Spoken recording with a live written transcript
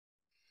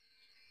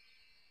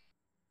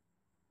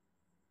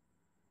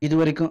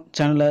இதுவரைக்கும்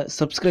சேனலை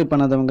சப்ஸ்கிரைப்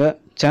பண்ணாதவங்க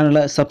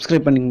சேனலை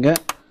சப்ஸ்கிரைப் பண்ணிக்கங்க.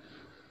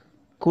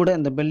 கூட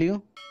இந்த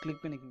பெல்லையும்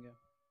கிளிக் பண்ணிக்கங்க.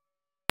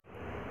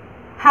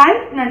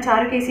 ஹாய், நான்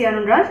charukesi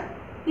arunraj.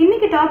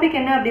 இன்னைக்கு டாபிக்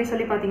என்ன அப்படின்னு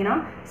சொல்லி பார்த்தீங்கன்னா,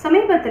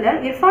 சமீபத்தில்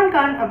இர்ஃபான்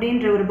கான்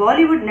அப்படின்ற ஒரு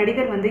பாலிவுட்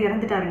நடிகர் வந்து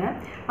இறந்துட்டாருங்க.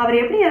 அவர்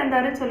எப்படி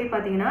இறந்தாருன்னு சொல்லி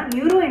பார்த்தீங்கன்னா,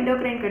 நியூரோ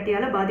எண்டோக்ரைன்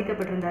கட்டியால்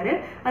பாதிக்கப்பட்டிருந்தார்.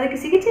 அதுக்கு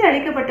சிகிச்சை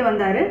அளிக்கப்பட்டு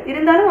வந்தார்.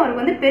 இருந்தாலும்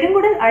அவருக்கு வந்து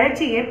பெருங்குடல்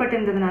அழற்சி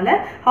ஏற்பட்டிருந்ததுனால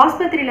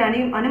ஆஸ்பத்திரியில்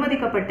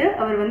அனுமதிக்கப்பட்டு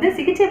அவர் வந்து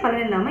சிகிச்சை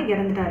பலன் இல்லாமல்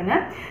இறந்துட்டாருங்க.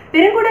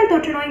 பெருங்குடல்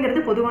தொற்று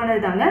நோய்ங்கிறது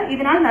பொதுவானது தாங்க.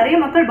 இதனால் நிறைய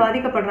மக்கள்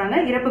பாதிக்கப்படுறாங்க,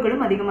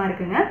 இறப்புகளும் அதிகமாக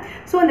இருக்குங்க.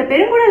 ஸோ அந்த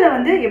பெருங்குடலை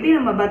வந்து எப்படி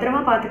நம்ம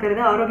பத்திரமா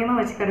பார்த்துக்கிறது, ஆரோக்கியமாக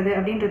வச்சுக்கிறது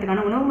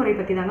அப்படின்றதுக்கான உணவு முறை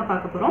பற்றி தாங்க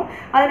பார்க்க போகிறோம்.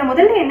 அதில்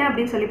முதல்ல என்ன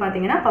அப்படின்னு சொல்லி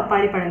பார்த்தீங்கன்னா,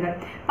 பப்பாளி பழங்கள்.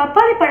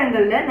 பப்பாளி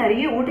பழங்கள்ல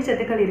நிறைய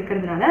ஊட்டச்சத்துக்கள்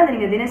இருக்கிறதுனால அதை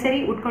நீங்கள் தினசரி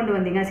உட்கொண்டு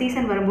வந்தீங்க,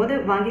 சீசன் வரும்போது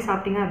வாங்கி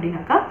சாப்பிட்டீங்க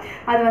அப்படின்னாக்கா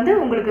அது வந்து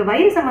உங்களுக்கு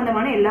வயிறு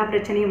சம்பந்தமான எல்லா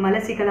பிரச்சனையும்,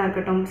 மலச்சிக்கலாக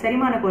இருக்கட்டும்,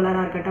 செரிமான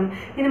கோளாறாக இருக்கட்டும்,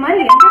 இந்த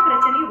மாதிரி எந்த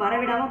பிரச்சனையும்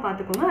வரவிடாமல்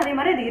பார்த்துக்கோங்க. அதே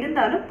மாதிரி அது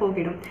இருந்தாலும்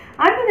போகிடும்.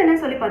 அடுத்தது என்ன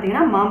சொல்லி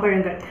பார்த்தீங்கன்னா,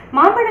 மாம்பழங்கள்.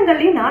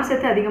 மாம்பழங்கள்லையும் நார்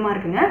சத்து அதிகமாக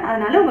இருக்குங்க.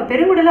 அதனால உங்கள்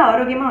பெருங்குடலை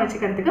ஆரோக்கியமாக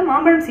வச்சுக்கிறதுக்கு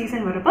மாம்பழம்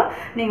சீசன் வரப்போ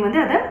நீங்கள்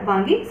வந்து அதை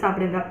வாங்கி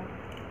சாப்பிடுங்க.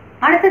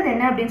 அடுத்தது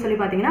என்ன அப்படின்னு சொல்லி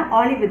பார்த்தீங்கன்னா,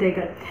 ஆலிவ்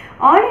விதைகள்.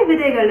 ஆலிவ்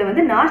விதைகளில்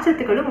வந்து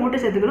நார்ச்சத்துக்களும்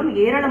ஊட்டச்சத்துக்களும்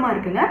ஏராளமாக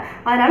இருக்குங்க.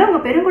 அதனால்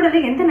உங்கள்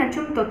பெருங்குடலில் எந்த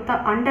நச்சும்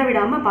அண்ட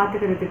விடாமல்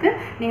பார்த்துக்கிறதுக்கு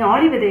நீங்கள்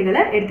ஆலிவ்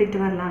விதைகளை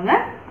எடுத்துக்கிட்டு வரலாங்க.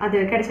 அது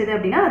கிடைச்சது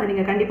அப்படின்னா அதை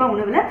நீங்கள் கண்டிப்பாக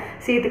உணவில்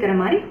சேர்த்துக்கிற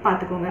மாதிரி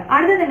பார்த்துக்கோங்க.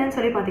 அடுத்தது என்னன்னு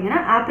சொல்லி பார்த்தீங்கன்னா,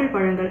 ஆப்பிள்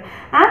பழங்கள்.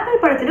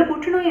 ஆப்பிள் பழத்தில்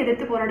புற்றுநோய்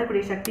எதிர்த்து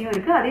போராடக்கூடிய சக்தியும்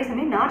இருக்குது, அதே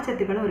சமயம்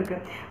நார்ச்சத்துக்களும்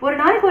இருக்குது. ஒரு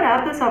நாளைக்கு ஒரு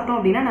ஆப்பிள் சாப்பிட்டோம்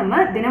அப்படின்னா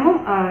நம்ம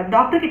தினமும்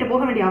டாக்டர் கிட்ட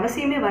போக வேண்டிய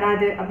அவசியமே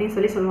வராது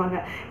அப்படின்னு சொல்லுவாங்க.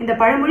 இந்த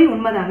பழமொழி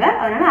உண்மைதாங்க.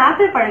 அதனால்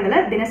ஆப்பிள் பழங்களை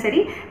தினசரி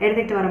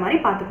எடுத்துக்கிட்டு வர மாதிரி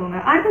பார்த்துக்கோங்க.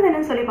 அடுத்தது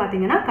என்னன்னு சொல்லி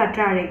பார்த்தீங்கன்னா,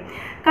 கற்றாழை.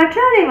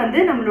 கற்றாழை வந்து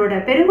நம்மளோட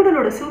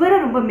பெருங்குடலோட சுவரை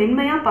ரொம்ப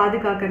மென்மையாக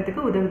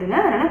பாதுகாக்கிறதுக்கு உதவுதுங்க.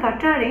 அதனால்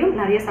கற்றாழையும்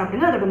நிறைய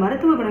சாப்பிடுங்க. அதோட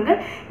மருத்துவ குணங்கள்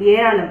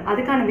ஏராளம்.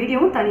 அதுக்கான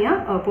வீடியோவும்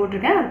தனியாக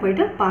போட்டிருக்கேன், அது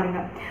போயிட்டு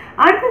பாருங்கள்.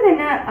 அடுத்தது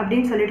என்ன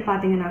அப்படின்னு சொல்லிட்டு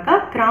பார்த்தீங்கன்னாக்கா,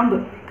 கிராம்பு.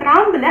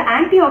 கிராம்பில்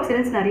ஆன்டி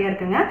ஆக்சிடென்ட்ஸ் நிறைய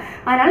இருக்குங்க.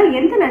 அதனால்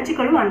எந்த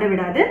நச்சுக்களும் அண்ட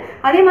விடாது.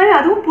 அதே மாதிரி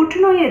அதுவும்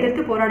புற்றுநோயை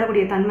எதிர்த்து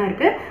போராடக்கூடிய தன்மை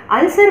இருக்குது.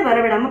 அல்சர்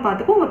வரவிடாமல்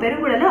பார்த்துக்கும். உங்கள்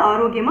பெருங்குடலை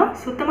ஆரோக்கியமாக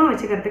சுத்தமாக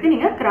வச்சுக்கிறதுக்கு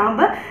நீங்கள்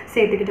கிராம்பை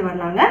சேர்த்துக்கிட்டு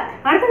வரலாங்க.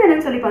 அடுத்தது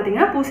என்னன்னு சொல்லி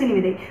பார்த்தீங்கன்னா, பூசணி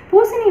விதை.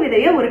 பூசணி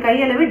விதையை ஒரு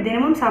கையளவு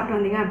தினமும் சாப்பிட்டு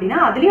வந்தீங்க அப்படின்னா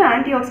அதுலேயும்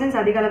ஆன்டி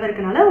ஆக்சிடென்ட்ஸ் அதிக அளவு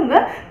இருக்கனால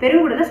உங்கள்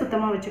பெருங்குடலை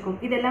சுத்தமாக வச்சுக்கும்.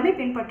 இது எல்லாமே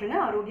பின்பற்றுங்க,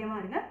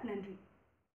 ஆரோக்கியமாக இருங்க. நன்றி.